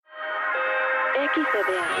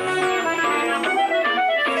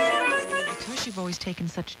Because you've always taken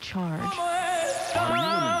such charge.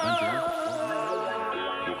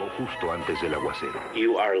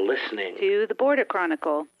 You are listening to the Border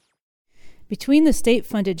Chronicle. Between the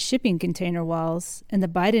state-funded shipping container walls and the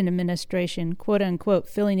Biden administration, quote-unquote,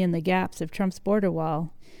 filling in the gaps of Trump's border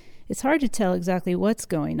wall, it's hard to tell exactly what's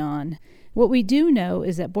going on. What we do know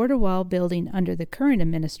is that border wall building under the current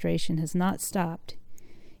administration has not stopped,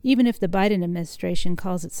 even if the Biden administration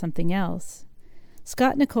calls it something else.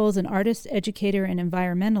 Scott Nicol is an artist, educator, and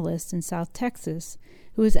environmentalist in South Texas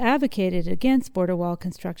who has advocated against border wall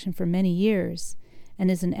construction for many years and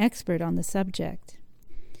is an expert on the subject.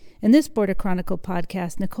 In this Border Chronicle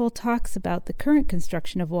podcast, Nicol talks about the current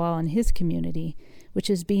construction of wall in his community, which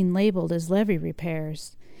is being labeled as levee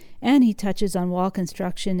repairs, and he touches on wall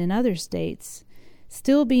construction in other states,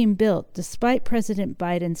 still being built despite President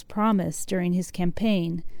Biden's promise during his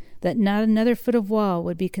campaign that not another foot of wall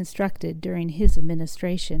would be constructed during his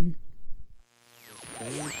administration.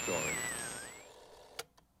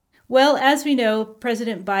 Well, as we know,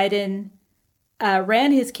 President Biden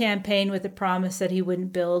ran his campaign with a promise that he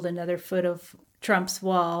wouldn't build another foot of Trump's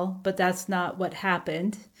wall, but that's not what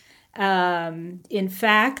happened. In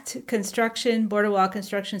fact, border wall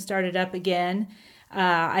construction started up again.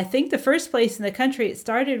 I think the first place in the country it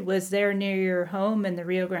started was there near your home in the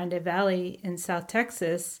Rio Grande Valley in South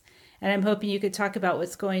Texas. And I'm hoping you could talk about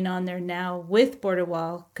what's going on there now with border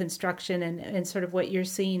wall construction and sort of what you're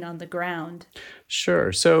seeing on the ground.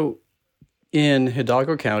 Sure. So in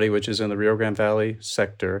Hidalgo County, which is in the Rio Grande Valley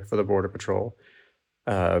sector for the Border Patrol,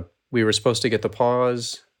 we were supposed to get the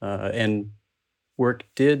pause, and work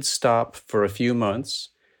did stop for a few months,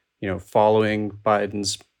 following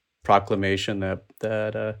Biden's proclamation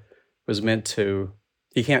that was meant to,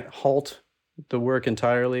 he can't halt the work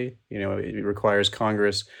entirely. It requires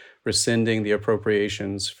Congress rescinding the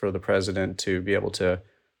appropriations for the president to be able to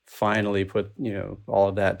finally put, all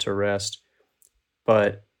of that to rest.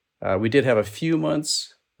 But we did have a few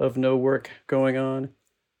months of no work going on.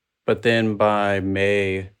 But then by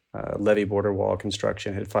May, levee border wall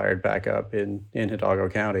construction had fired back up in Hidalgo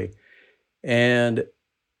County. And,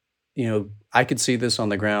 I could see this on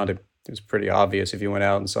the ground. It was pretty obvious if you went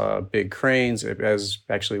out and saw big cranes, as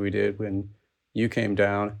actually we did when you came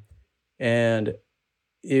down. And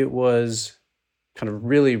it was kind of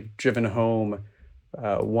really driven home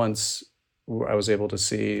once I was able to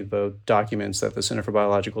see the documents that the Center for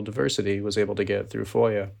Biological Diversity was able to get through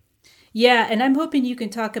FOIA. Yeah, and I'm hoping you can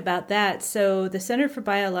talk about that. So the Center for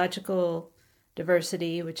Biological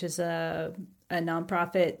Diversity, which is a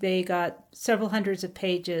nonprofit, they got several hundreds of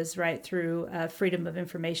pages right through Freedom of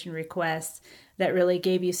Information requests that really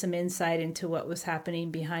gave you some insight into what was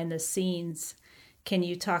happening behind the scenes. Can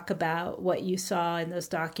you talk about what you saw in those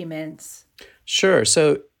documents? Sure.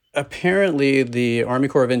 So apparently the Army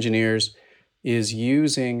Corps of Engineers is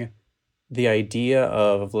using the idea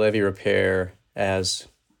of levee repair as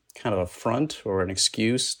kind of a front or an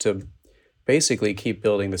excuse to basically keep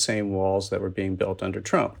building the same walls that were being built under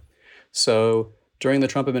Trump. So during the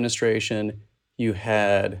Trump administration, you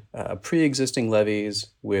had pre-existing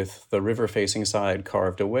levees with the river-facing side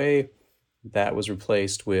carved away. That was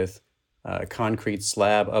replaced with a concrete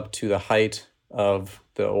slab up to the height of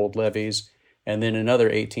the old levees. And then another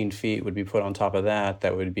 18 feet would be put on top of that.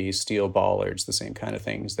 That would be steel bollards, the same kind of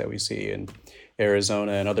things that we see in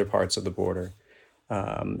Arizona and other parts of the border.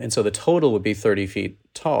 And so the total would be 30 feet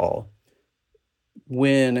tall.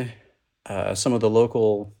 When some of the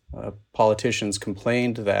local politicians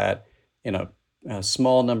complained that in a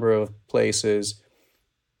small number of places,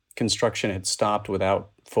 construction had stopped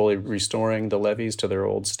without fully restoring the levees to their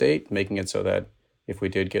old state, making it so that if we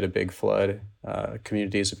did get a big flood,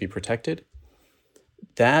 communities would be protected.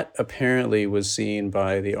 That apparently was seen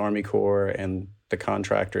by the Army Corps and the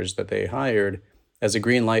contractors that they hired as a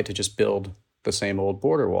green light to just build the same old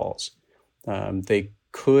border walls. They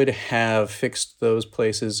could have fixed those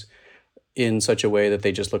places in such a way that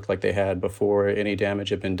they just looked like they had before any damage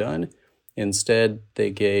had been done. Instead, they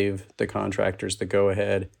gave the contractors the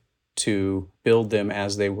go-ahead to build them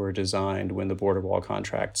as they were designed when the border wall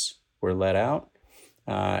contracts were let out.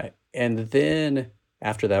 And then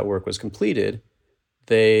after that work was completed,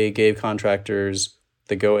 they gave contractors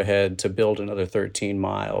the go-ahead to build another 13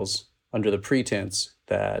 miles under the pretense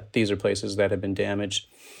that these are places that have been damaged.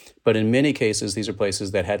 But in many cases, these are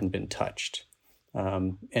places that hadn't been touched.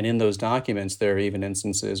 And in those documents, there are even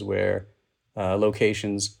instances where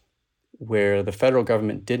locations where the federal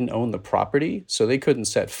government didn't own the property, so they couldn't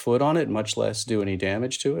set foot on it, much less do any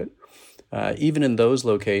damage to it. Even in those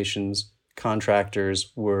locations,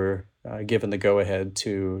 contractors were given the go-ahead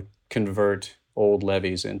to convert old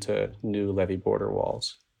levees into new levee border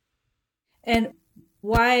walls. And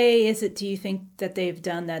why is it, do you think, that they've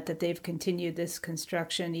done that they've continued this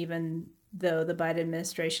construction even though the Biden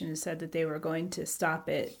administration has said that they were going to stop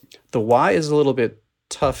it? The why is a little bit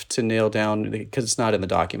tough to nail down because it's not in the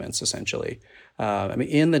documents, essentially.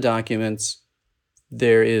 In the documents,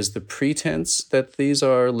 there is the pretense that these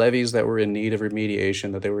are levees that were in need of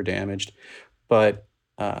remediation, that they were damaged. But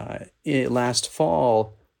last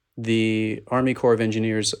fall, the Army Corps of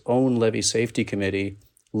Engineers' own levee safety committee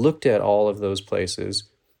looked at all of those places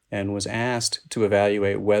and was asked to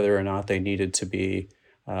evaluate whether or not they needed to be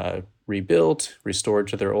rebuilt, restored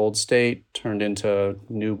to their old state, turned into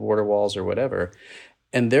new border walls or whatever.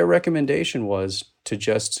 And their recommendation was to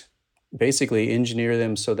just basically engineer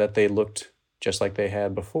them so that they looked just like they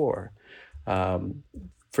had before.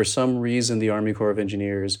 For some reason, the Army Corps of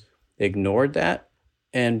Engineers ignored that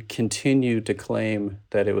and continued to claim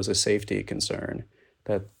that it was a safety concern.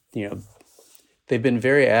 That, they've been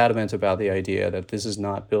very adamant about the idea that this is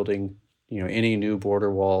not building, any new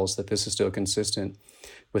border walls, that this is still consistent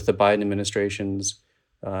with the Biden administration's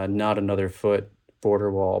not another foot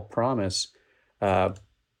border wall promise.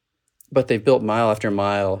 But they've built mile after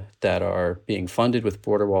mile that are being funded with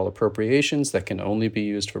border wall appropriations that can only be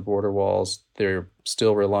used for border walls. They're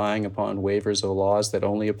still relying upon waivers of laws that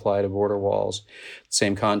only apply to border walls,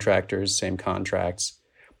 same contractors, same contracts,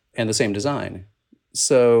 and the same design.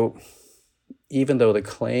 So even though the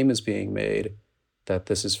claim is being made that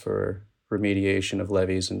this is for remediation of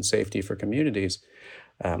levees and safety for communities,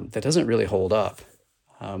 that doesn't really hold up.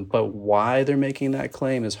 But why they're making that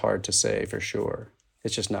claim is hard to say for sure.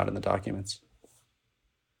 It's just not in the documents.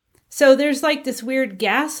 So there's like this weird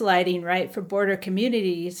gaslighting, right, for border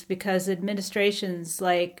communities, because administrations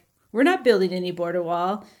like, we're not building any border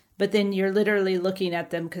wall, but then you're literally looking at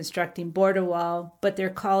them constructing border wall, but they're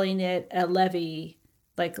calling it a levee,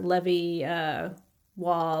 like levee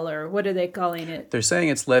wall, or what are they calling it? They're saying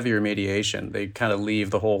it's levee remediation. They kind of leave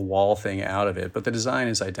the whole wall thing out of it, but the design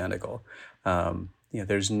is identical.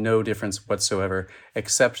 There's no difference whatsoever,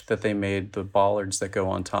 except that they made the bollards that go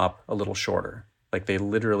on top a little shorter. Like they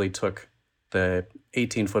literally took the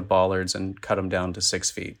 18-foot bollards and cut them down to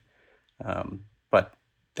 6 feet. But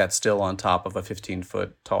that's still on top of a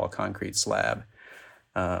 15-foot tall concrete slab.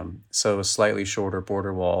 So a slightly shorter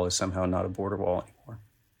border wall is somehow not a border wall anymore.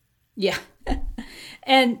 Yeah.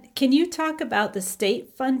 And can you talk about the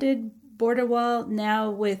state-funded border wall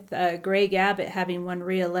now with Greg Abbott having won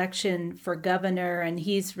re-election for governor, and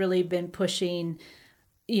he's really been pushing,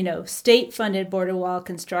 state-funded border wall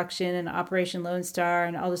construction and Operation Lone Star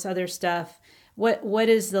and all this other stuff. What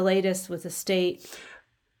is the latest with the state?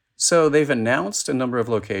 So they've announced a number of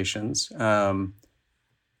locations.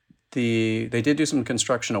 They did do some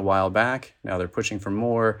construction a while back. Now they're pushing for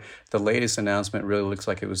more. The latest announcement really looks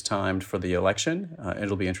like it was timed for the election.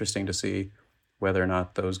 It'll be interesting to see whether or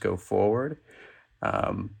not those go forward.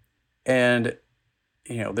 And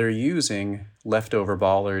they're using leftover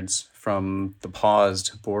bollards from the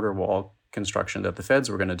paused border wall construction that the feds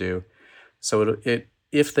were going to do. So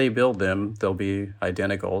if they build them, they'll be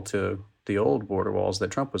identical to the old border walls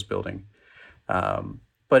that Trump was building.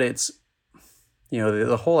 But it's,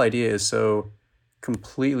 the whole idea is so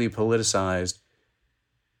completely politicized.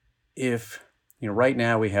 If right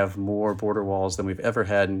now we have more border walls than we've ever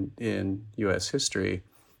had in U.S. history,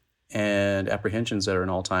 and apprehensions that are an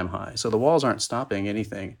all-time high. So the walls aren't stopping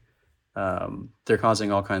anything. They're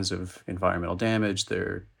causing all kinds of environmental damage.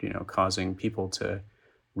 They're causing people to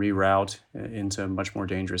reroute into much more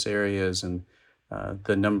dangerous areas, and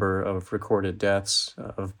the number of recorded deaths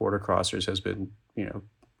of border crossers has been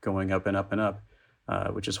going up and up and up,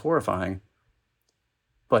 which is horrifying.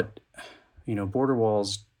 But border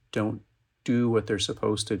walls don't do what they're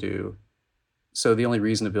supposed to do. So the only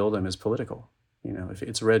reason to build them is political. If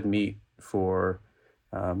it's red meat for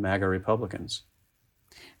MAGA Republicans.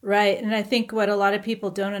 Right. And I think what a lot of people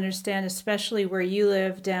don't understand, especially where you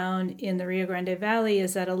live down in the Rio Grande Valley,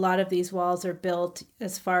 is that a lot of these walls are built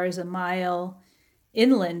as far as a mile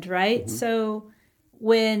inland, right? Mm-hmm. So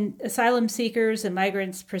when asylum seekers and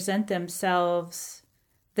migrants present themselves,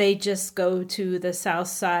 they just go to the south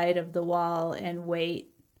side of the wall and wait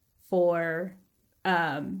for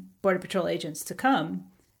Border Patrol agents to come,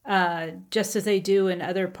 just as they do in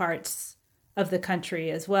other parts of the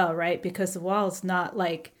country as well, right? Because the wall is not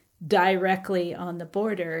like directly on the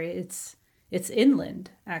border. It's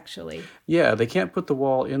inland, actually. Yeah, they can't put the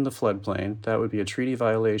wall in the floodplain. That would be a treaty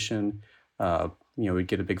violation. We'd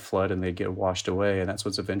get a big flood and they'd get washed away. And that's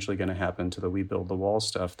what's eventually going to happen to the We Build the Wall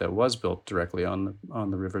stuff that was built directly on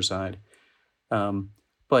the riverside.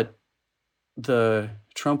 But the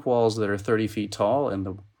Trump walls that are 30 feet tall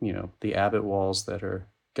and the Abbott walls that are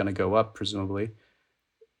going to go up, presumably,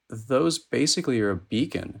 those basically are a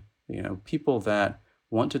beacon. People that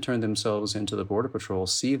want to turn themselves into the Border Patrol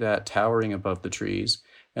see that towering above the trees,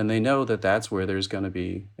 and they know that that's where there's going to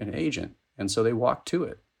be an agent, and so they walk to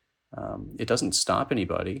it. It doesn't stop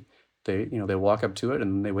anybody. They walk up to it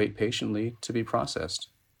and they wait patiently to be processed.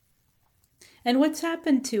 And what's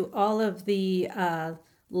happened to all of the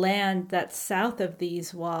land that's south of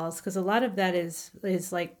these walls? Because a lot of that is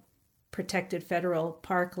like protected federal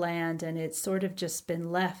park land, and it's sort of just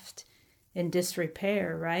been left in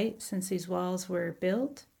disrepair, right? Since these walls were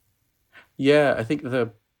built. Yeah, I think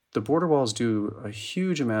the border walls do a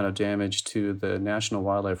huge amount of damage to the National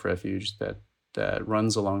Wildlife Refuge that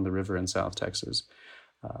runs along the river in South Texas.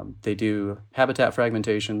 They do habitat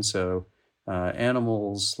fragmentation, so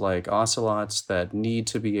animals like ocelots that need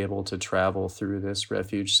to be able to travel through this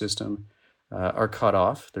refuge system are cut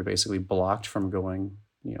off. They're basically blocked from going,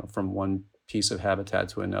 from one piece of habitat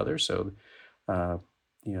to another. So,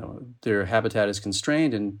 their habitat is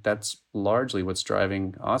constrained, and that's largely what's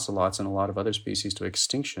driving ocelots and a lot of other species to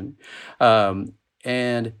extinction.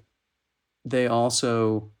 And they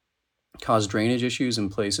also cause drainage issues in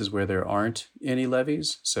places where there aren't any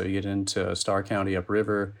levees. So you get into Starr County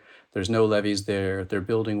upriver, there's no levees there. They're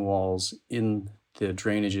building walls in the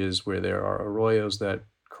drainages where there are arroyos that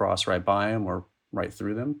cross right by them or right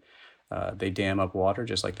through them. They dam up water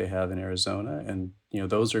just like they have in Arizona. And,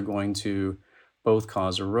 those are going to both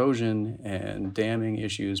cause erosion and damming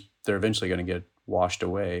issues. They're eventually going to get washed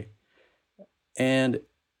away. And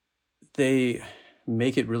they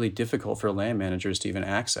make it really difficult for land managers to even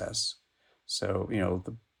access. So,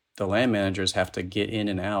 the land managers have to get in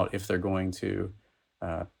and out if they're going to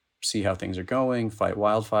see how things are going, fight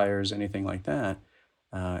wildfires, anything like that.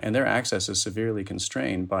 And their access is severely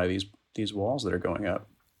constrained by these walls that are going up.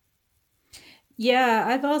 Yeah,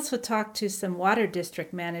 I've also talked to some water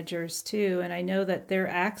district managers too, and I know that their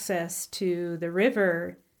access to the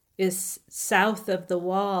river is south of the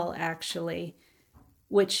wall, actually,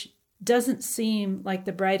 which doesn't seem like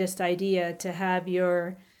the brightest idea to have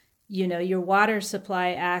your water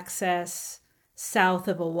supply access south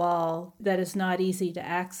of a wall that is not easy to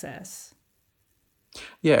access.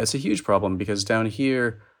 Yeah, it's a huge problem because down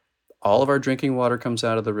here, all of our drinking water comes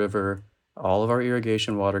out of the river, all of our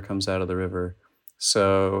irrigation water comes out of the river.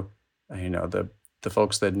 So, the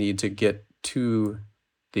folks that need to get to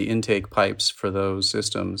the intake pipes for those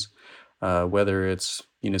systems, whether it's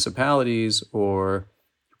municipalities or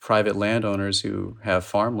private landowners who have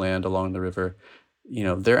farmland along the river,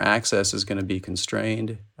 their access is going to be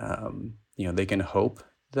constrained. They can hope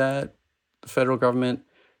that the federal government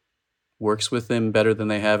works with them better than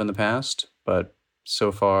they have in the past, but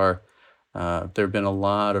so far, there have been a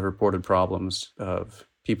lot of reported problems of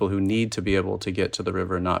people who need to be able to get to the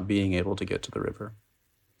river not being able to get to the river.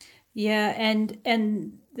 Yeah,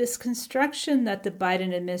 and this construction that the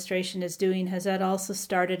Biden administration is doing, has that also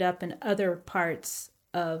started up in other parts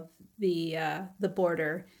of the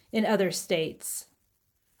border in other states?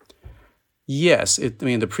 Yes,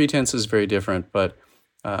 the pretense is very different, but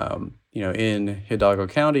in Hidalgo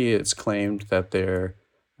County, it's claimed that they're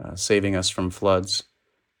saving us from floods.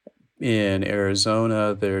 In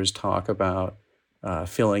Arizona, there's talk about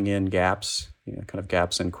filling in gaps, kind of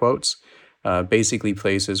gaps in quotes, basically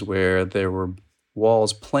places where there were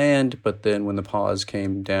walls planned, but then when the pause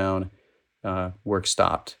came down, work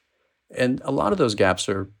stopped. And a lot of those gaps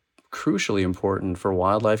are crucially important for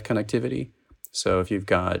wildlife connectivity. So if you've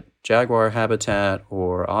got jaguar habitat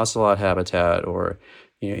or ocelot habitat or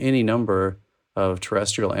any number of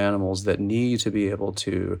terrestrial animals that need to be able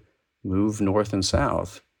to move north and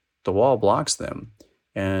south, the wall blocks them.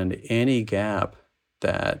 And any gap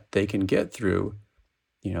that they can get through,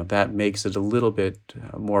 that makes it a little bit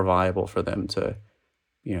more viable for them to,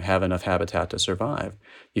 have enough habitat to survive.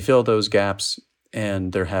 You fill those gaps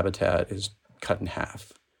and their habitat is cut in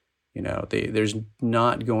half. There's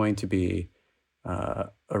not going to be a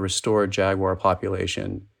restored jaguar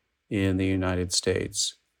population in the United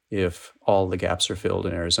States if all the gaps are filled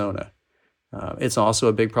in Arizona. It's also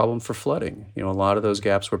a big problem for flooding. A lot of those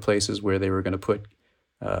gaps were places where they were going to put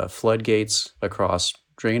floodgates across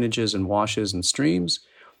drainages and washes and streams,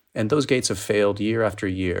 and those gates have failed year after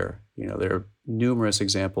year. There are numerous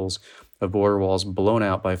examples of border walls blown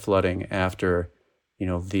out by flooding after,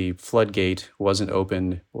 the floodgate wasn't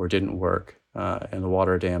opened or didn't work, and the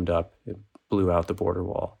water dammed up. It blew out the border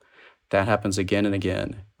wall. That happens again and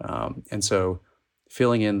again. And so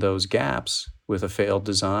filling in those gaps with a failed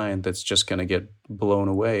design that's just going to get blown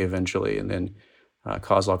away eventually and then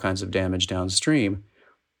cause all kinds of damage downstream,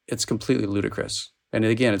 it's completely ludicrous. And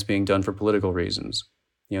again, it's being done for political reasons.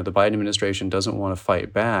 The Biden administration doesn't want to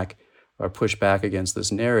fight back or push back against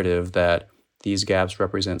this narrative that these gaps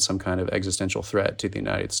represent some kind of existential threat to the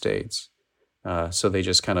United States. So they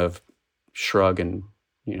just kind of shrug and,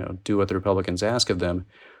 do what the Republicans ask of them,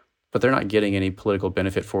 but they're not getting any political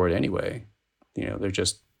benefit for it anyway. They're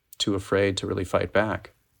just too afraid to really fight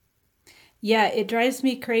back. Yeah, it drives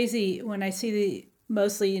me crazy when I see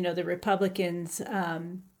mostly, the Republicans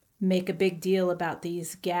make a big deal about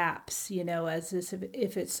these gaps, as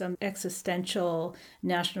if it's some existential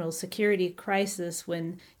national security crisis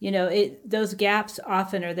when, those gaps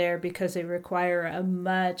often are there because they require a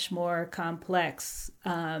much more complex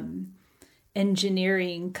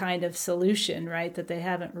engineering kind of solution, right? That they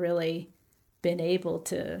haven't really been able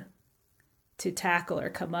to tackle or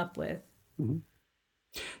come up with. Mm-hmm.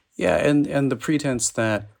 Yeah, and the pretense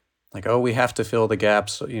that we have to fill the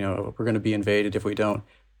gaps, we're going to be invaded if we don't.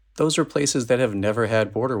 Those are places that have never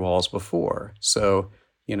had border walls before. So,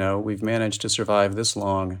 we've managed to survive this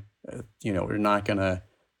long. We're not going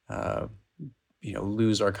to,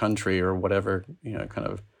 lose our country or whatever, kind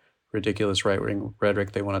of ridiculous right-wing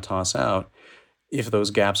rhetoric they want to toss out if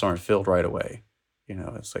those gaps aren't filled right away.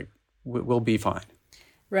 It's like, we'll be fine.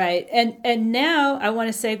 Right. And now I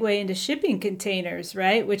want to segue into shipping containers,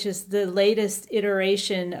 right, which is the latest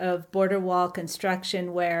iteration of border wall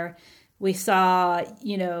construction where we saw,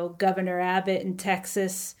 Governor Abbott in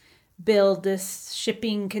Texas build this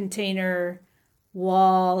shipping container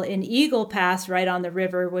wall in Eagle Pass right on the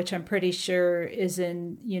river, which I'm pretty sure is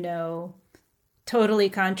totally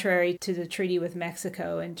contrary to the treaty with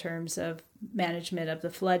Mexico in terms of management of the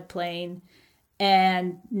floodplain.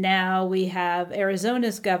 And now we have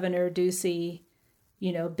Arizona's Governor Ducey,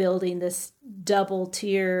 building this double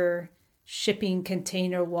tier shipping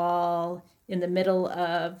container wall in the middle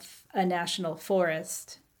of a national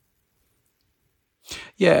forest.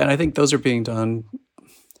 Yeah, and I think those are being done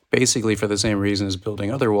basically for the same reason as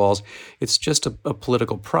building other walls. It's just a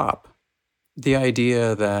political prop. The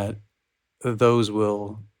idea that those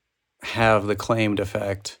will have the claimed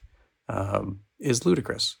effect is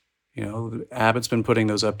ludicrous. Abbott's been putting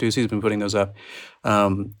those up. Ducey's been putting those up.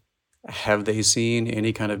 Have they seen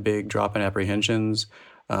any kind of big drop in apprehensions?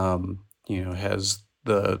 Has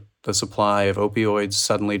the supply of opioids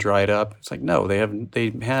suddenly dried up? It's like, no, they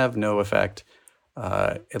have no effect,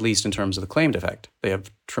 at least in terms of the claimed effect. They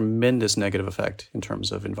have tremendous negative effect in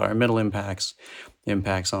terms of environmental impacts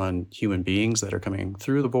on human beings that are coming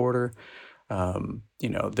through the border.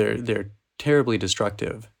 They're terribly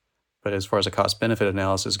destructive. But as far as a cost-benefit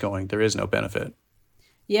analysis going, there is no benefit.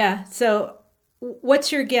 Yeah. So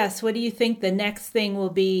what's your guess? What do you think the next thing will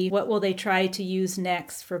be? What will they try to use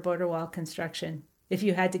next for border wall construction, if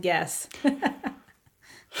you had to guess?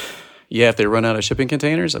 Yeah, if they run out of shipping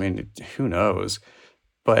containers, I mean, who knows?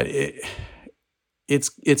 But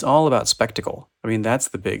it's all about spectacle. I mean, that's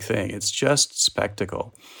the big thing. It's just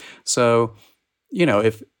spectacle. So,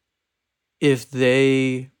 if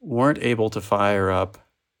they weren't able to fire up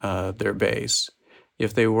their base,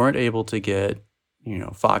 if they weren't able to get,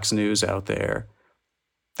 Fox News out there,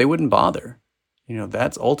 they wouldn't bother.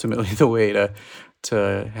 That's ultimately the way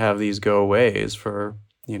to have these go away is for,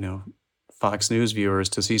 Fox News viewers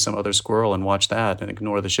to see some other squirrel and watch that and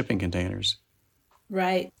ignore the shipping containers.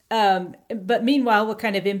 Right. But meanwhile, what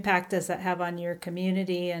kind of impact does that have on your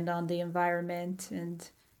community and on the environment and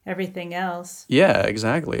everything else? Yeah,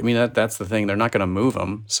 exactly. I mean, that's the thing. They're not going to move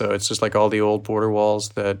them. So it's just like all the old border walls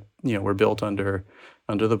that, were built under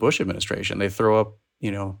the Bush administration. They throw up,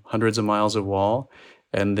 hundreds of miles of wall,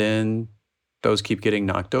 and then those keep getting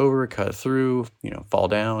knocked over, cut through, fall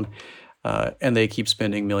down, and they keep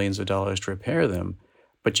spending millions of dollars to repair them.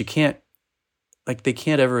 But they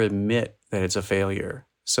can't ever admit that it's a failure.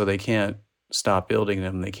 So they can't stop building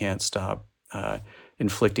them. They can't stop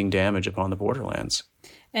inflicting damage upon the borderlands.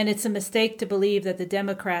 And it's a mistake to believe that the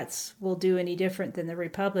Democrats will do any different than the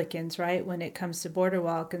Republicans, right, when it comes to border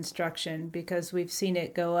wall construction, because we've seen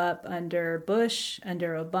it go up under Bush,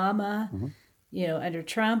 under Obama, under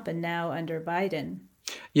Trump, and now under Biden.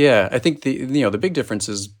 Yeah, I think the big difference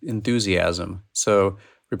is enthusiasm. So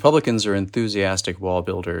Republicans are enthusiastic wall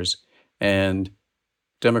builders, and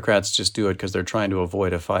Democrats just do it because they're trying to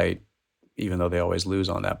avoid a fight, even though they always lose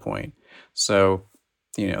on that point. So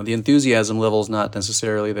the enthusiasm level is not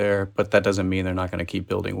necessarily there, but that doesn't mean they're not going to keep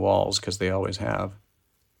building walls because they always have.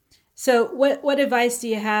 So what advice do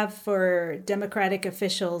you have for Democratic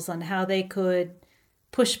officials on how they could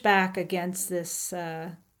push back against this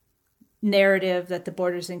narrative that the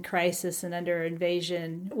border's in crisis and under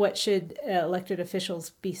invasion? What should elected officials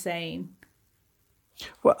be saying?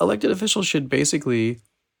 Well, elected officials should basically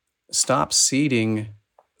stop seeding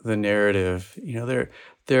the narrative.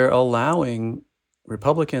 They're allowing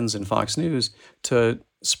Republicans and Fox News to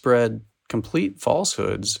spread complete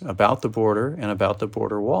falsehoods about the border and about the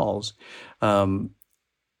border walls.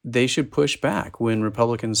 They should push back when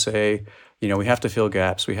Republicans say, we have to fill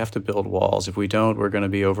gaps, we have to build walls. If we don't, we're going to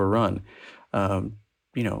be overrun.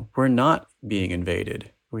 We're not being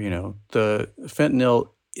invaded. The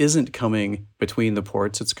fentanyl isn't coming between the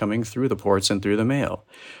ports; it's coming through the ports and through the mail.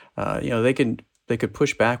 They could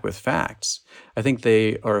push back with facts. I think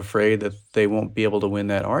they are afraid that they won't be able to win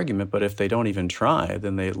that argument, but if they don't even try,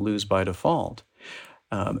 then they lose by default.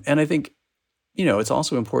 And I think, it's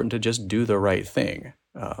also important to just do the right thing,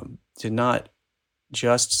 to not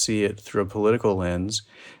just see it through a political lens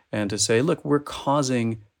and to say, look, we're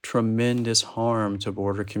causing tremendous harm to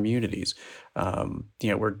border communities.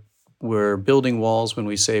 We're building walls when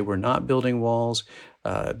we say we're not building walls.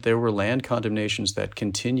 There were land condemnations that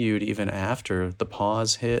continued even after the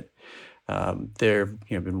pause hit. There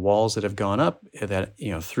have been walls that have gone up that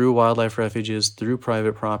through wildlife refuges, through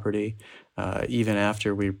private property, even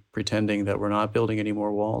after we're pretending that we're not building any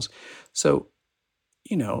more walls. So,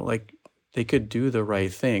 they could do the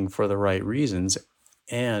right thing for the right reasons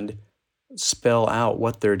and spell out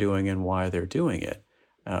what they're doing and why they're doing it.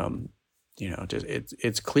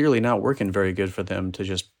 It's clearly not working very good for them to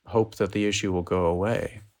just hope that the issue will go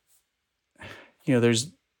away.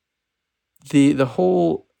 There's the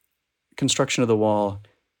whole construction of the wall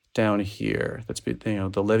down here. That's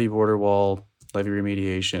the levee border wall, levee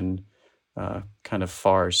remediation kind of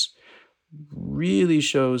farce really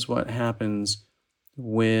shows what happens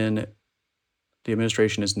when the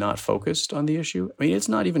administration is not focused on the issue. I mean, it's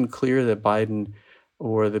not even clear that Biden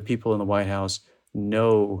or the people in the White House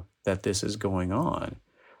know that this is going on.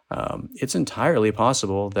 It's entirely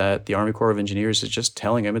possible that the Army Corps of Engineers is just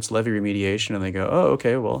telling them it's levee remediation, and they go, "Oh,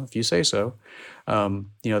 okay, well, if you say so."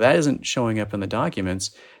 That isn't showing up in the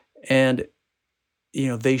documents, and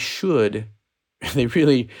they should.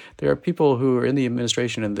 There are people who are in the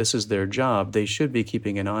administration, and this is their job. They should be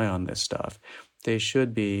keeping an eye on this stuff. They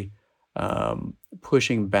should be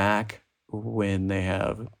pushing back when they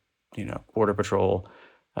have, Border Patrol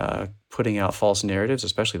putting out false narratives,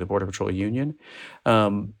 especially the Border Patrol Union.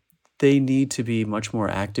 They need to be much more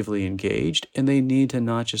actively engaged, and they need to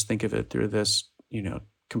not just think of it through this,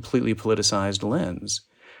 completely politicized lens.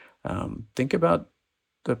 Think about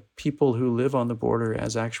the people who live on the border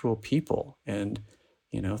as actual people, and,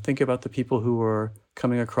 think about the people who are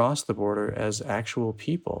coming across the border as actual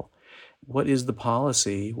people. What is the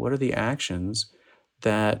policy? What are the actions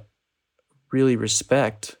that really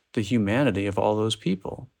respect the humanity of all those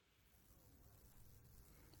people?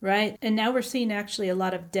 Right. And now we're seeing actually a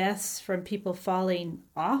lot of deaths from people falling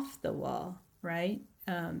off the wall, right?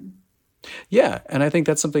 Yeah. And I think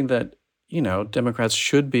that's something that, Democrats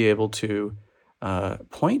should be able to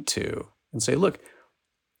point to and say, look,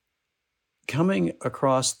 coming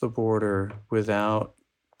across the border without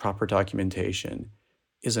proper documentation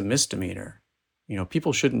is a misdemeanor.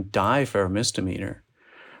 People shouldn't die for a misdemeanor.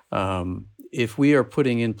 If we are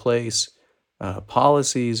putting in place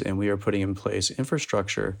policies and we are putting in place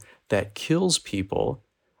infrastructure that kills people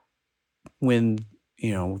when,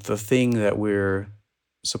 the thing that we're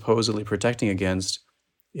supposedly protecting against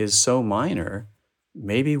is so minor,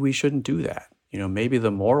 maybe we shouldn't do that. Maybe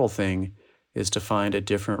the moral thing is to find a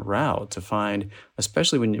different route, to find,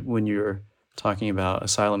 especially when you're talking about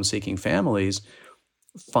asylum-seeking families,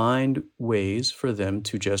 find ways for them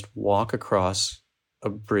to just walk across a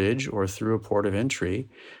bridge or through a port of entry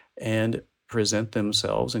and present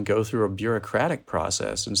themselves and go through a bureaucratic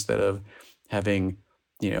process instead of having,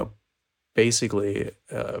 basically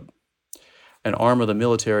an arm of the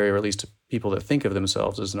military, or at least people that think of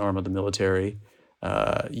themselves as an arm of the military,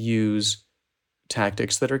 use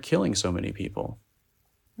tactics that are killing so many people.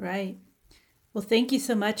 Right. Well, thank you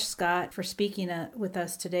so much, Scott, for speaking with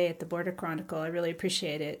us today at the Border Chronicle. I really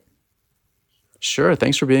appreciate it. Sure.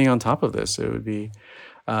 Thanks for being on top of this. It would be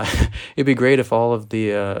it'd be great if all of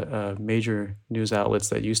the major news outlets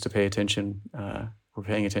that used to pay attention were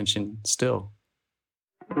paying attention still.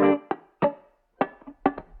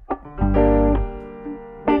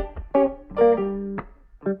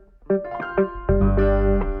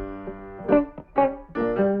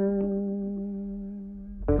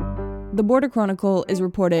 The Border Chronicle is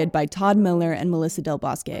reported by Todd Miller and Melissa Del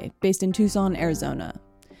Bosque, based in Tucson, Arizona.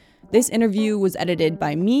 This interview was edited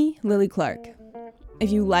by me, Lily Clark.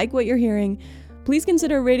 If you like what you're hearing, please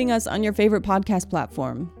consider rating us on your favorite podcast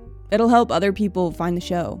platform. It'll help other people find the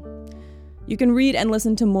show. You can read and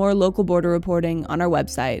listen to more local border reporting on our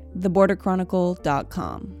website,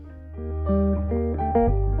 theborderchronicle.com.